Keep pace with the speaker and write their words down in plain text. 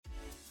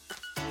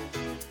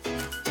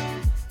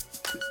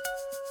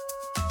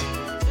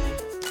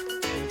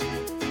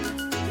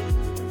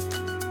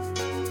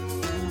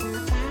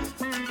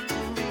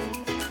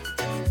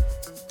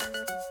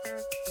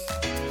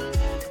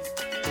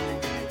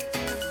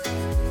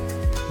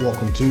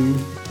Welcome to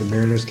the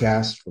Mariners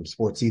Cast from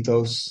Sports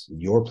Ethos,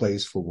 your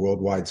place for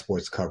worldwide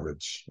sports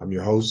coverage. I'm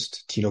your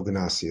host, Tino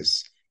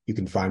Ganasius. You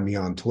can find me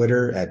on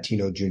Twitter at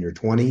Tino Jr.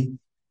 20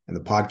 and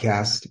the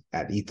podcast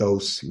at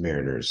Ethos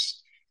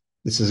Mariners.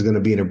 This is going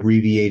to be an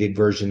abbreviated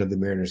version of the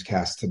Mariners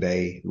Cast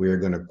today. We're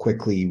going to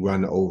quickly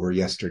run over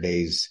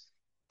yesterday's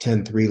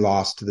 10-3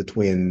 loss to the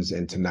Twins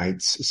and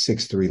tonight's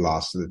 6-3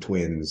 loss to the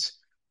Twins.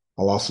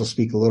 I'll also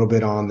speak a little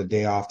bit on the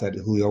day off that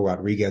Julio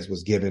Rodriguez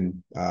was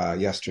given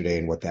yesterday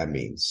and what that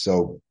means.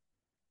 So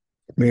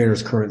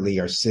Mariners currently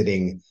are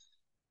sitting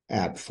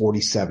at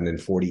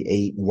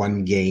 47-48,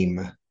 one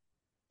game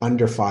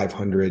under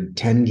 500,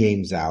 10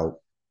 games out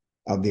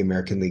of the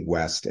American League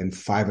West and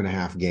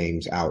 5.5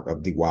 games out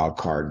of the wild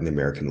card in the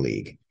American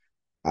League.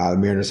 The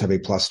Mariners have a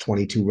plus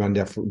 22 run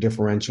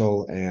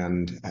differential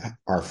and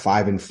are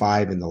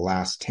 5-5 in the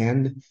last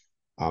 10.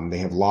 They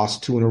have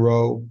lost 2 in a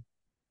row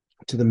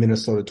to the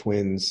Minnesota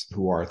Twins,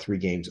 who are 3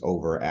 games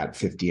over at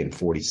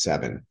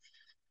 50-47.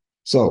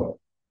 So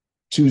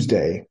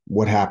Tuesday,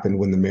 what happened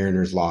when the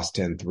Mariners lost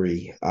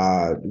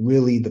 10-3?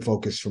 Really, the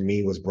focus for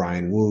me was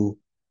Bryan Woo.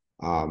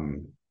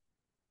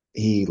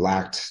 He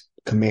lacked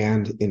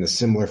command in a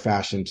similar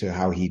fashion to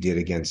how he did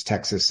against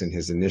Texas in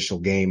his initial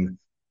game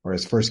or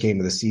his first game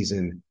of the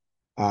season.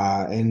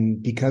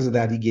 And because of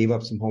that, he gave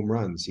up some home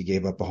runs. He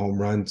gave up a home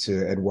run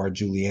to Edouard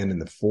Julien in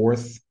the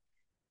 4th.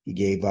 He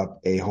gave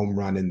up a home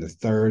run in the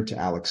 3rd to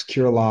Alex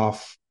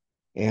Kirilloff,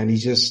 and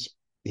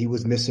he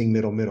was missing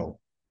middle.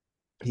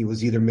 He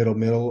was either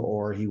middle,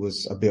 or he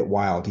was a bit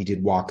wild. He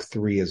did walk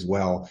 3 as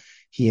well.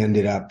 He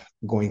ended up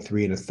going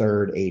 3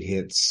 1/3, 8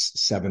 hits,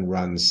 7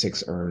 runs,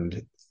 6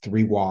 earned,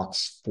 3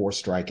 walks, 4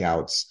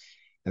 strikeouts,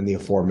 and the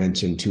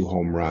aforementioned 2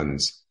 home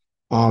runs.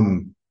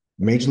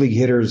 Major league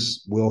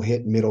hitters will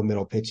hit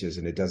middle pitches,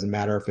 and it doesn't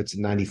matter if it's a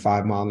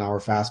 95-mile-an-hour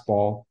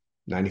fastball,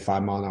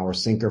 95-mile-an-hour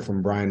sinker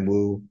from Bryan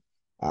Woo,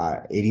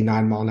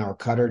 89-mile-an-hour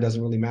cutter, doesn't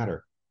really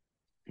matter.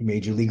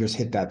 Major leaguers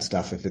hit that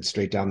stuff if it's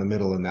straight down the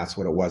middle, and that's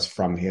what it was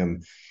from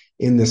him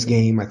in this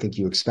game. I think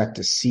you expect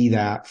to see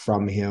that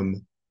from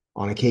him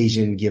on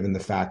occasion, given the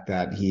fact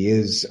that he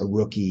is a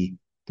rookie.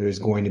 There's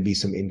going to be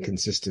some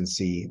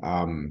inconsistency,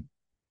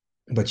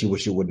 but you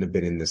wish it wouldn't have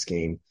been in this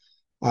game.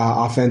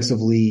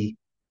 Offensively,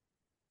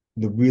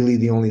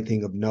 the only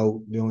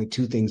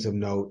two things of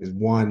note is,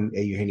 one,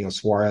 Eugenio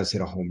Suarez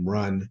hit a home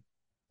run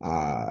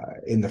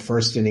in the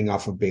first inning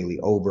off of Bailey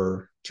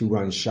Ober,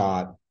 2-run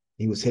shot.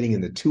 He was hitting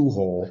in the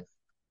 2-hole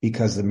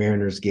because the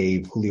Mariners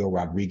gave Julio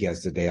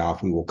Rodriguez the day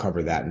off. We will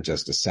cover that in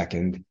just a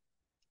second.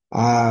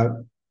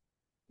 And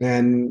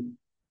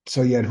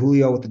so you had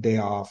Julio with the day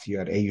off. You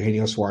had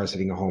Eugenio Suarez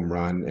hitting a home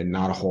run and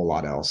not a whole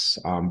lot else.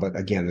 But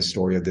again, the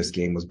story of this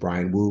game was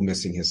Bryan Woo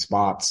missing his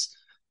spots.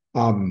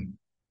 It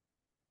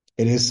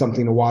is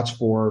something to watch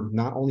for,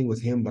 not only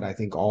with him, but I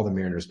think all the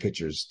Mariners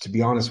pitchers. To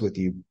be honest with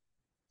you,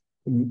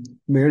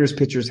 Mariners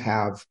pitchers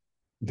have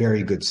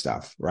very good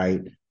stuff,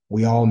 right?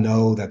 We all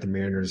know that the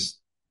Mariners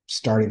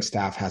starting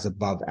staff has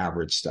above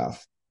average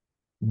stuff,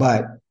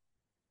 but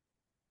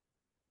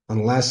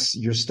unless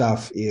your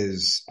stuff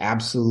is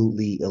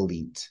absolutely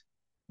elite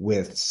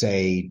with,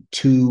 say,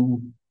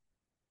 2+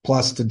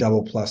 to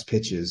double plus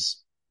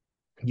pitches,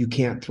 you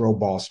can't throw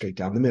balls straight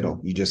down the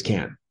middle. You just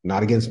can't.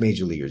 Not against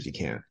major leaguers, you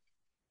can't.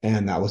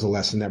 And that was a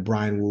lesson that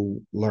Bryan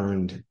Woo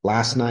learned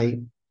last night.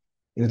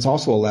 And it's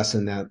also a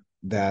lesson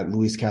that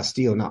Luis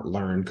Castillo not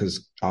learned,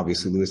 because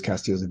obviously Luis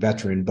Castillo is a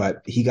veteran,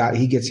 but he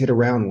gets hit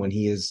around when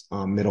he is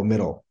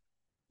middle.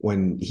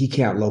 When he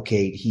can't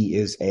locate, he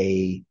is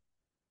a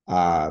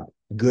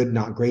good,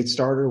 not great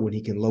starter. When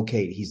he can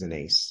locate, he's an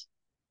ace.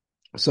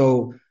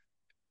 So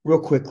real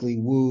quickly,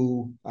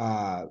 Woo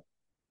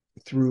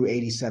threw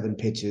 87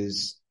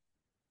 pitches.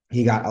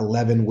 He got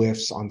 11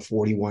 whiffs on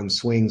 41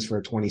 swings for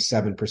a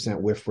 27%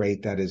 whiff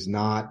rate. That is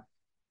not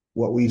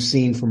what we've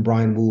seen from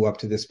Bryan Woo up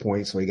to this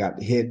point. So he got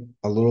hit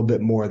a little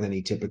bit more than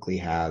he typically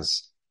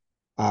has.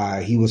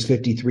 He was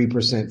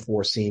 53%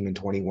 four seam and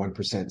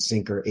 21%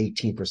 sinker,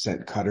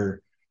 18%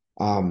 cutter.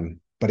 And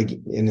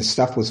his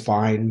stuff was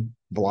fine.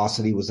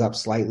 Velocity was up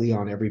slightly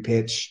on every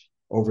pitch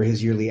over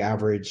his yearly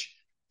average.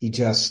 He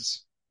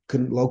just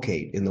couldn't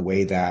locate in the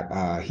way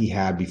that he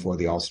had before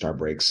the All-Star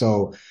break.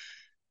 So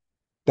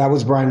that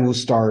was Bryan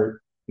Woo's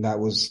start. That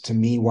was, to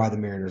me, why the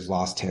Mariners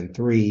lost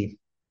 10-3.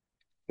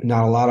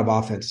 Not a lot of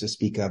offense to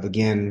speak of.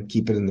 Again,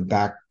 keep it in the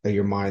back of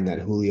your mind that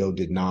Julio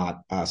did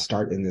not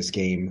start in this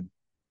game,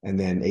 and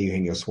then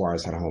Eugenio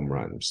Suarez had a home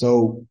run.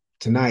 So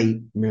tonight,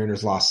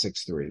 Mariners lost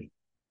 6-3.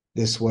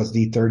 This was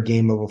the 3rd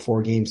game of a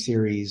 4-game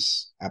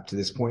series. Up to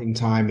this point in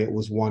time, it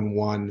was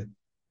 1-1.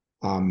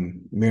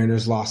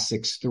 Mariners lost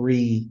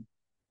 6-3.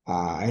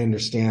 I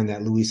understand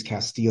that Luis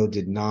Castillo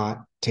did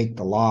not take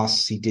the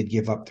loss. He did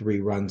give up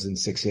 3 runs in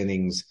 6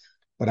 innings.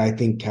 But I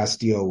think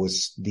Castillo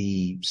was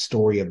the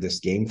story of this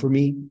game for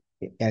me,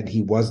 and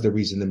he was the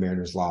reason the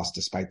Mariners lost,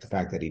 despite the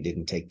fact that he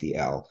didn't take the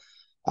L.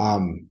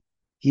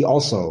 He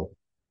also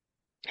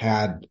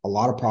had a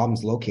lot of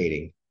problems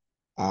locating.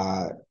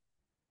 I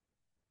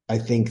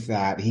think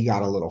that he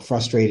got a little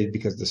frustrated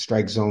because the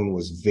strike zone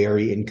was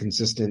very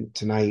inconsistent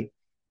tonight.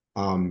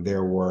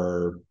 There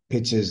were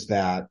pitches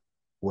that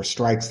were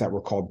strikes that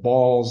were called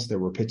balls. There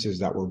were pitches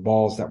that were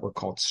balls that were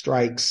called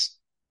strikes.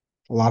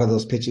 A lot of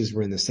those pitches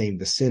were in the same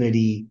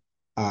vicinity.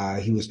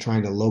 He was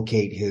trying to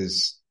locate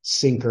his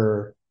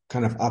sinker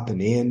kind of up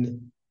and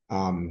in,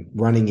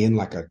 running in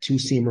like a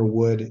two-seamer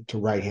would to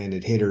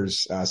right-handed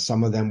hitters.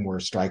 Some of them were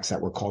strikes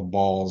that were called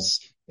balls,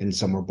 and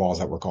some were balls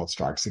that were called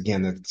strikes.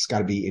 Again, that's got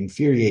to be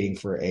infuriating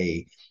for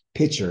a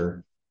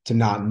pitcher to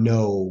not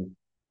know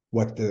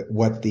what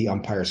the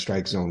umpire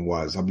strike zone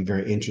was. I'll be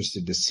very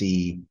interested to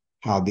see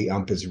how the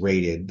ump is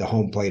rated. The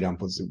home plate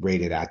ump was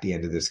rated at the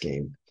end of this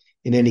game.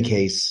 In any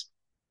case,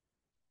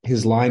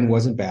 his line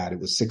wasn't bad. It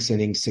was 6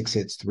 innings, 6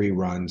 hits, 3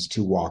 runs,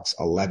 2 walks,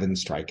 11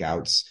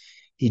 strikeouts.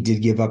 He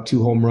did give up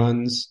 2 home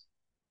runs,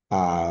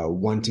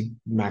 one to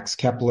Max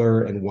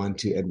Kepler and one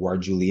to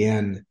Edouard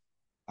Julien.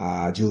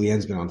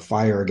 Julien's been on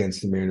fire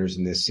against the Mariners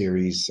in this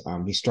series.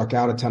 He struck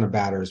out a ton of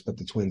batters, but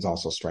the Twins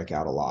also strike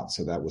out a lot,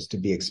 so that was to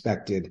be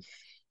expected.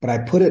 But I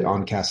put it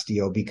on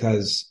Castillo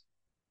because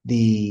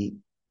the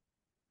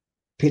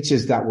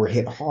pitches that were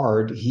hit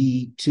hard,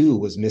 he too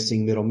was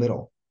missing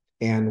middle.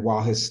 And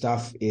while his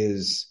stuff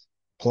is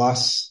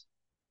plus,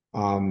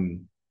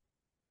 you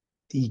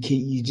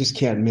just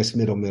can't miss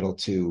middle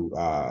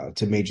to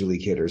major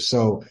league hitters.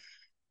 So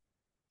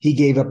he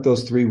gave up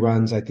those 3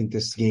 runs. I think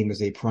this game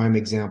is a prime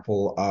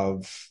example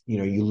of,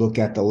 you look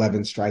at the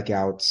 11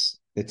 strikeouts,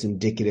 it's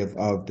indicative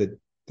of the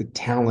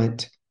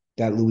talent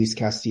that Luis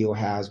Castillo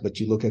has, but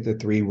you look at the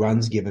 3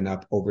 runs given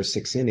up over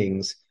 6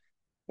 innings,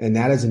 and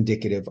that is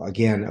indicative,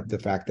 again, of the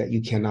fact that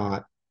you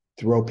cannot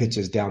throw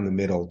pitches down the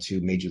middle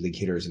to major league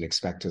hitters and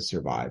expect to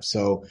survive.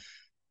 So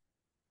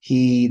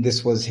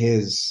this was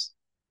his,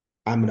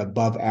 I'm an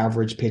above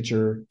average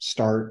pitcher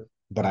start,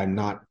 but I'm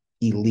not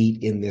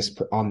elite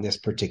on this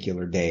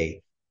particular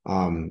day.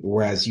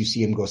 Whereas you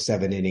see him go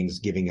 7 innings,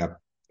 giving up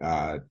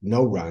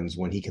no runs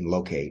when he can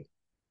locate.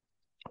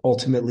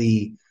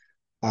 Ultimately,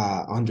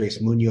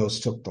 Andres Munoz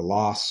took the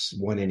loss,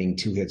 1 inning,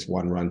 2 hits,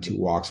 1 run, 2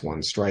 walks,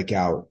 1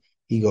 strikeout.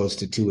 He goes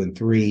to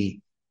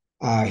 2-3.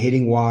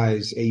 Hitting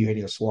wise,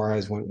 Eugenio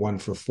Suarez went 1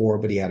 for 4,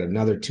 but he had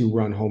another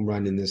 2-run home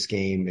run in this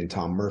game, and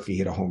Tom Murphy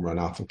hit a home run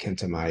off of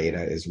Kenta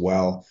Maeda as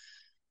well.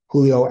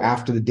 Julio,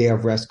 after the day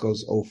of rest,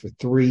 goes 0 for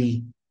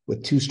 3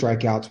 with 2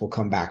 strikeouts. We'll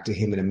come back to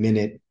him in a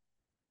minute.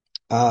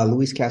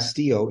 Luis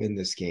Castillo in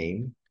this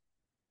game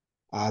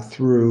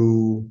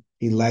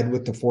he led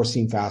with the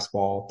 4-seam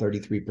fastball,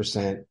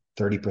 33%,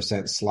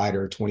 30%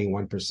 slider,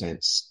 21%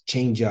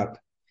 changeup,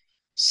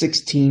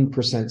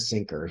 16%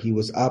 sinker. He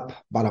was up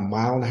about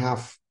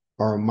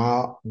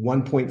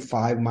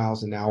 1.5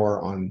 miles an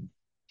hour on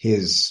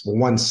his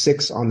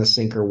 1.6 on the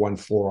sinker,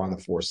 1.4 on the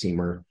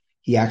 4-seamer.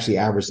 He actually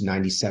averaged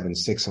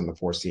 97.6 on the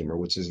 4-seamer,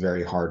 which is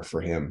very hard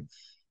for him.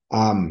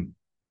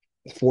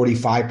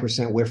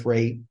 45% whiff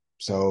rate.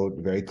 So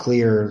very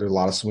clear. There's a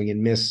lot of swing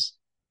and miss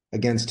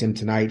against him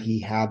tonight.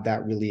 He had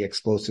that really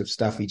explosive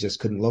stuff. He just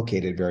couldn't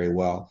locate it very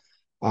well.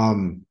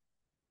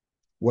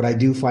 What I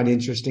do find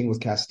interesting with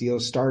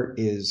Castillo's start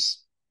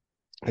is,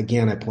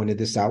 again, I pointed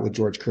this out with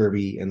George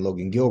Kirby and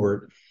Logan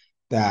Gilbert,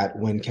 that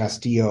when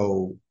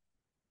Castillo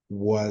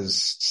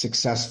was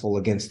successful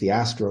against the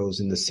Astros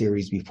in the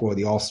series before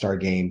the All-Star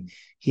game,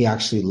 he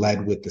actually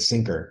led with the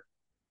sinker,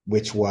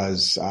 which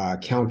was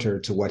counter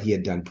to what he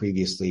had done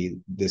previously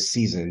this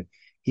season.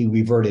 He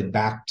reverted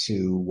back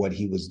to what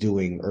he was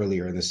doing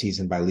earlier in the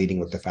season by leading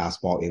with the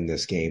fastball in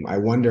this game. I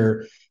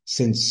wonder,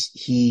 since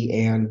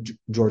he and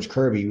George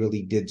Kirby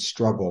really did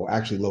struggle,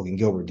 actually Logan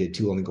Gilbert did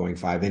too, only going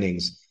 5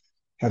 innings,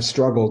 have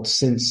struggled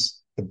since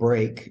the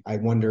break. I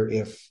wonder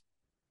if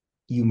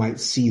you might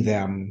see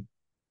them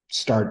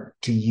start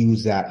to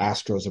use that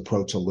Astros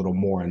approach a little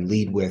more and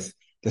lead with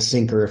the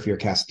sinker if you're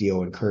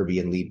Castillo and Kirby,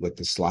 and lead with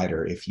the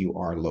slider if you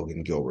are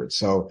Logan Gilbert.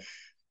 So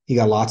he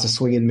got lots of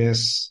swing and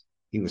miss.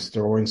 He was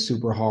throwing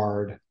super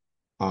hard.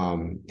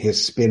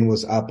 His spin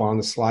was up on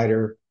the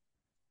slider.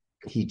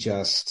 He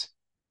just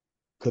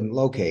couldn't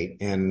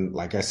locate. And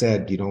like I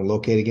said, you don't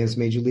locate against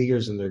major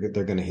leaguers, and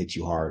they're going to hit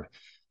you hard.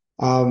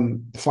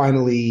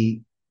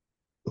 Finally,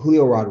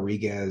 Julio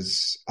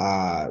Rodriguez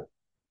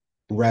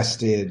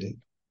rested.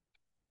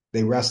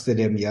 They rested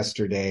him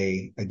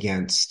yesterday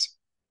against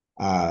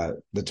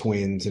the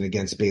Twins and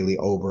against Bailey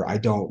Ober. I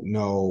don't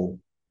know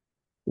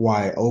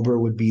why Ober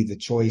would be the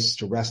choice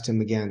to rest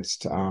him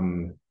against.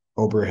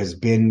 Ober has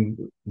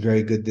been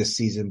very good this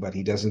season, but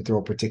he doesn't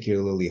throw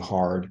particularly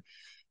hard.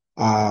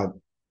 And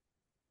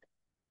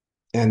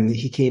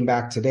he came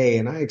back today,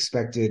 and I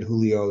expected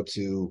Julio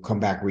to come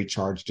back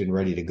recharged and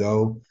ready to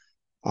go.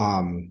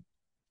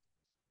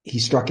 He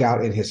struck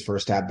out in his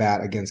first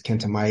at-bat against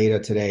Kenta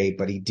Maeda today,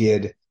 but he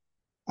did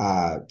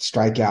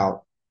strike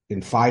out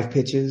in 5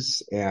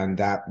 pitches, and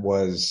that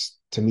was,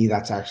 to me,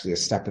 that's actually a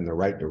step in the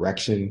right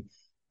direction,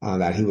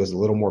 that he was a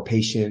little more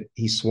patient.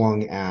 He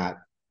swung at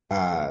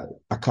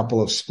a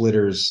couple of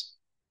splitters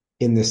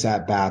in this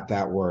at-bat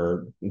that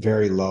were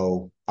very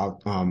low,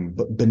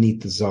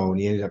 beneath the zone.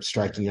 He ended up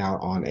striking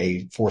out on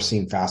a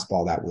 4-seam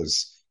fastball that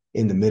was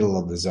in the middle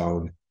of the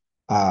zone.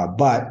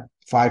 But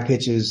 5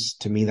 pitches,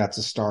 to me, that's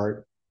a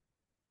start.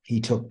 He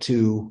took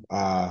two.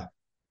 I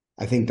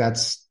think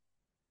that's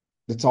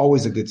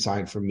always a good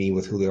sign for me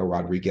with Julio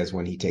Rodriguez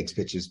when he takes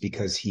pitches,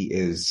 because he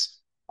is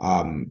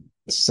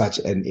such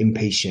an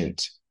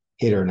impatient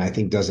hitter, and I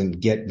think doesn't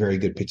get very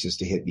good pitches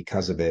to hit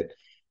because of it.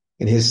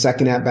 In his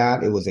second at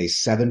bat, it was a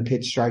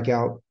 7-pitch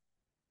strikeout,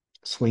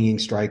 swinging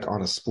strike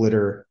on a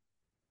splitter,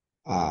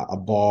 a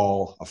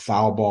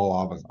foul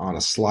ball on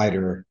a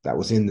slider that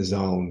was in the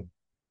zone,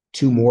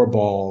 two more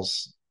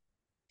balls,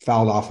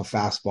 fouled off a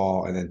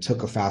fastball, and then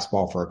took a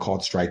fastball for a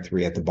called strike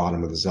three at the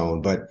bottom of the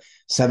zone. But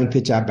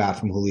 7-pitch at bat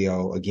from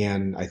Julio.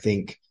 Again, I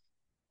think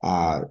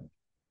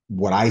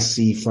what I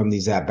see from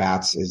these at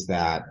bats is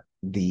that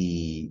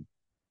the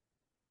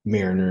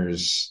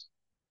Mariners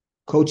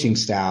coaching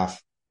staff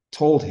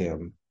told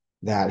him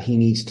that he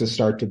needs to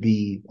start to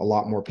be a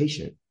lot more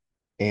patient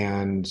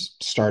and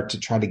start to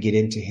try to get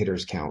into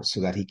hitters count so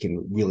that he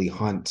can really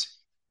hunt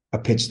a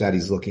pitch that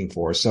he's looking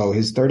for. So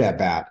his third at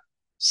bat,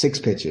 6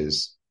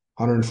 pitches,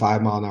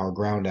 105-mile-an-hour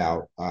ground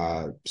out,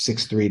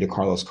 6-3 to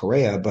Carlos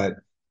Correa. But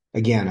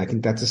again, I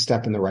think that's a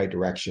step in the right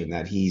direction,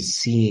 that he's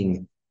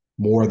seeing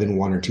more than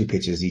 1 or 2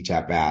 pitches each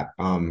at bat.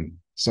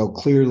 So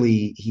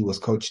clearly he was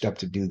coached up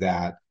to do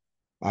that.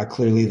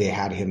 Clearly they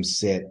had him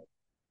sit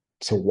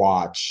to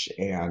watch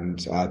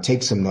and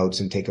take some notes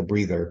and take a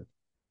breather.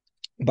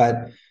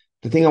 But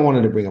the thing I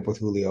wanted to bring up with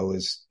Julio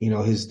is,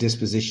 his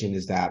disposition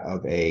is that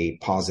of a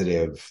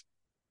positive,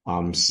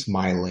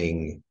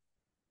 smiling,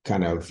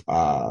 kind of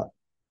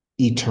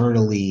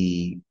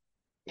eternally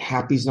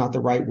happy is not the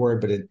right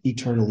word, but an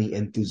eternally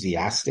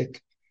enthusiastic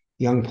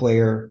young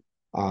player.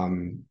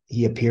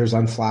 He appears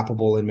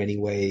unflappable in many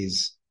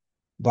ways,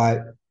 but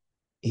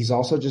he's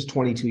also just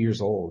 22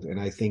 years old. And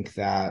I think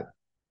that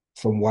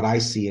from what I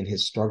see in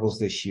his struggles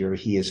this year,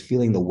 he is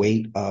feeling the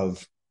weight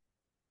of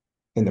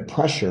and the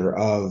pressure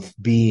of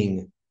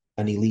being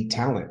an elite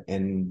talent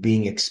and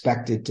being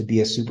expected to be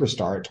a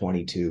superstar at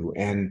 22.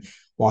 And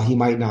while he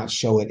might not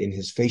show it in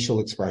his facial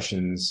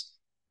expressions,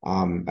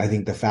 I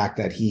think the fact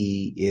that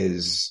he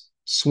is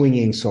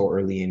swinging so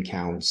early in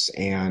counts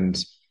and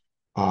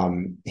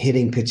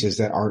hitting pitches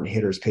that aren't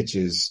hitters'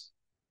 pitches,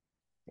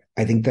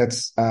 I think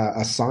that's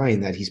a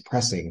sign that he's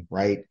pressing,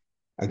 right?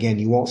 Again,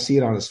 you won't see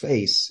it on his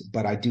face,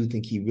 but I do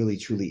think he really,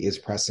 truly is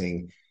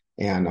pressing.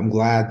 And I'm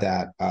glad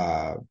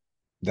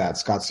that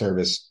Scott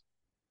Servais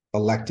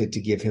elected to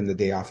give him the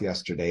day off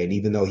yesterday. And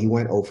even though he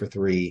went 0 for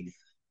 3,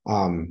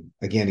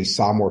 again, he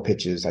saw more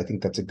pitches. I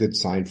think that's a good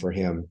sign for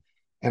him.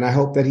 And I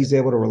hope that he's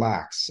able to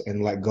relax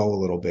and let go a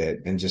little bit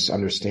and just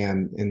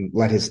understand and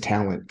let his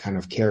talent kind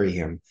of carry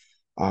him.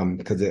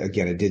 Because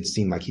again, it did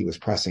seem like he was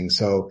pressing.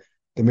 So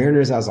the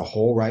Mariners as a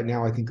whole right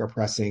now, I think, are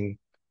pressing.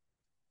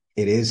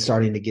 It is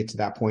starting to get to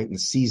that point in the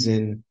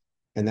season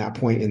and that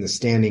point in the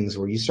standings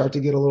where you start to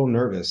get a little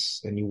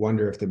nervous and you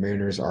wonder if the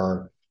Mariners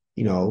are,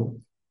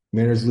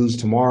 Mariners lose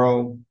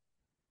tomorrow.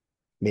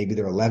 Maybe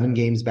they're 11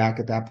 games back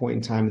at that point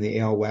in time in the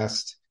AL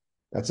West.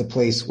 That's a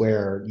place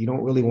where you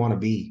don't really want to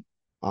be.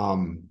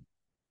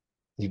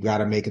 You've got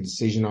to make a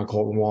decision on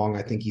Kolten Wong.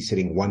 I think he's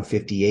hitting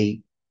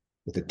 158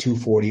 with a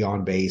 240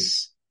 on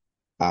base.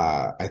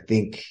 I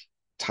think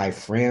Ty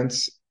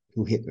France,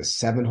 who hit the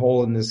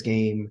 7-hole in this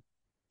game,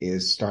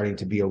 is starting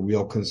to be a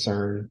real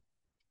concern.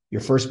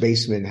 Your first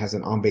baseman has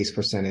an on-base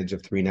percentage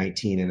of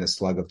 319 and a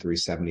slug of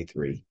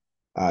 373.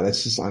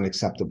 That's just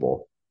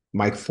unacceptable.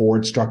 Mike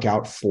Ford struck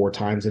out 4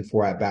 times in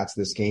 4 at-bats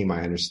this game.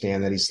 I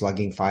understand that he's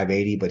slugging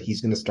 580, but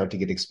he's going to start to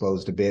get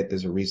exposed a bit.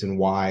 There's a reason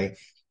why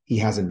he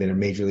hasn't been a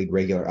major league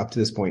regular up to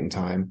this point in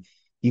time.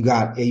 You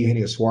got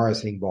Eugenio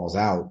Suarez hitting balls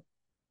out,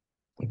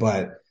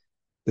 but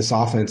this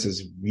offense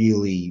is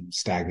really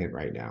stagnant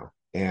right now.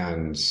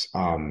 And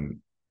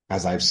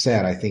as I've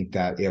said, I think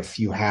that if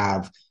you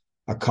have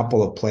a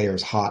couple of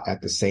players hot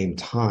at the same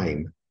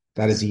time,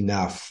 that is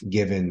enough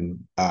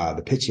given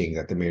the pitching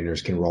that the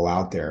Mariners can roll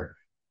out there.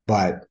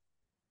 But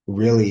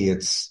really,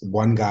 it's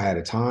one guy at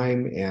a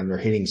time, and they're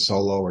hitting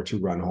solo or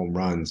 2-run home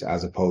runs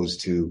as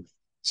opposed to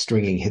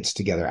stringing hits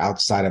together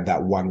outside of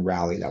that one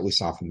rally that we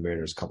saw from the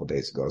Mariners a couple of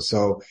days ago.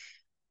 So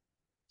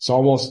it's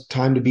almost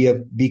time to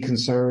be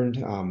concerned.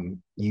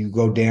 You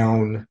go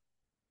down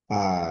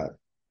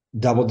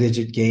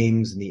double-digit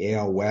games in the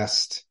AL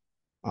West,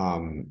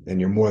 and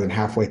you're more than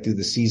halfway through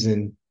the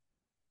season.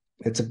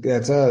 It's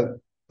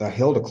a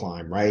hill to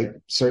climb, right?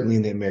 Certainly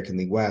in the American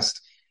League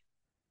West.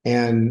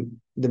 And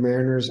the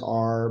Mariners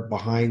are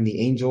behind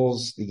the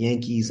Angels, the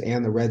Yankees,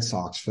 and the Red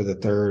Sox for the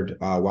third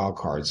wild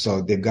card.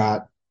 So they've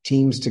got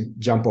teams to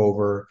jump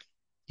over.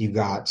 You've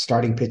got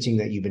starting pitching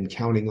that you've been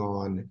counting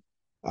on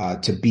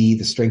to be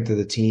the strength of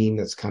the team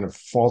that's kind of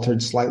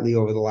faltered slightly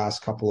over the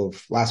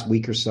last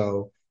week or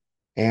so.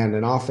 And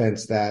an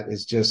offense that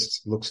is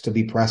just looks to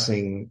be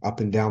pressing up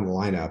and down the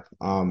lineup.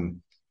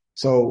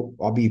 So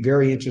I'll be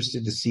very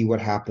interested to see what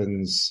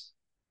happens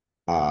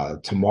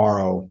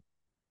tomorrow.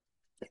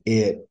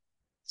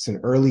 It's an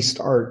early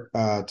start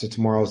to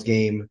tomorrow's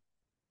game.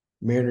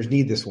 Mariners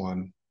need this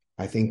one.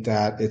 I think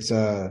that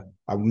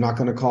I'm not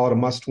going to call it a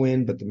must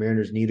win, but the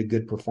Mariners need a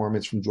good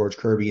performance from George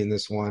Kirby in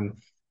this one.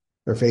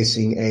 They're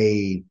facing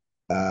a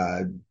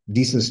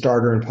decent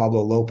starter in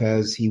Pablo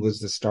Lopez. He was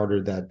the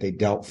starter that they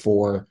dealt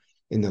for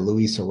in the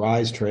Luis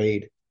Arraez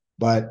trade.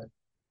 But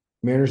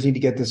Mariners need to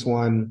get this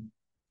one,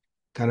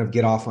 kind of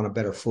get off on a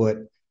better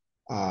foot.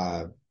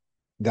 That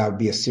would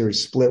be a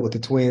series split with the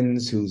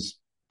Twins, who's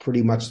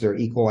pretty much their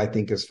equal, I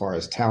think, as far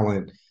as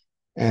talent,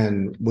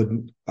 and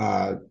would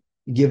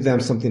give them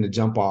something to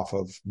jump off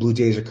of. Blue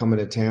Jays are coming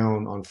to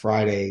town on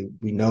Friday.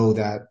 We know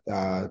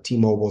that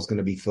T-Mobile is going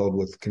to be filled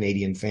with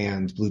Canadian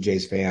fans, Blue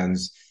Jays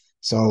fans.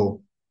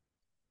 So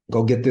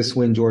go get this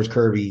win, George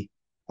Kirby.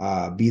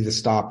 Be the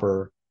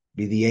stopper,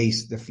 be the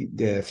ace,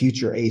 the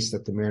future ace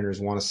that the Mariners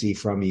want to see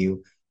from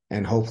you.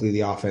 And hopefully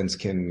the offense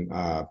can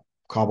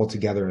cobble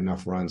together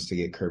enough runs to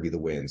get Kirby the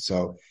win.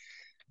 So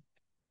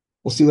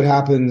we'll see what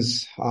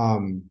happens.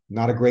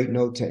 Not a great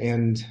note to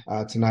end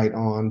tonight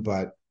on,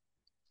 but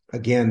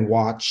again,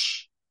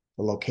 watch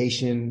the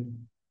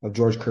location of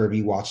George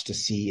Kirby. Watch to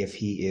see if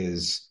he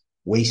is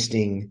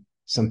wasting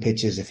some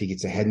pitches, if he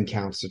gets ahead in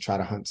counts to try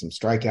to hunt some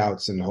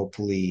strikeouts, and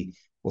hopefully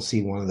we'll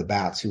see one of the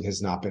bats who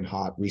has not been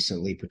hot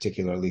recently,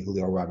 particularly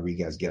Julio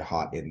Rodriguez, get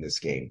hot in this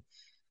game.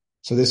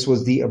 So this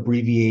was the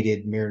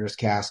abbreviated Mariners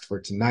cast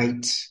for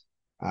tonight.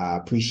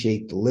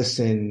 Appreciate the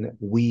listen.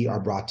 We are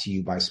brought to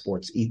you by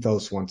Sports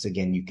Ethos. Once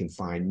again, you can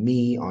find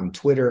me on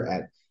Twitter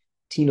at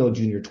Tino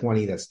Jr.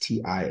 20. That's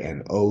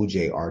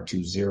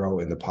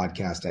TINOJR20, and the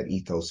podcast at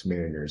Ethos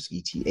Mariners,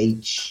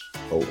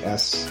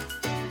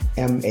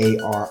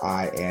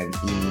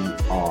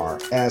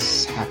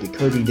 ETHOSMARINERS. Happy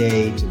Kirby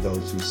Day to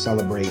those who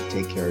celebrate.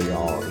 Take care,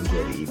 y'all.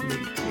 Enjoy the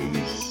evening.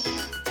 Peace.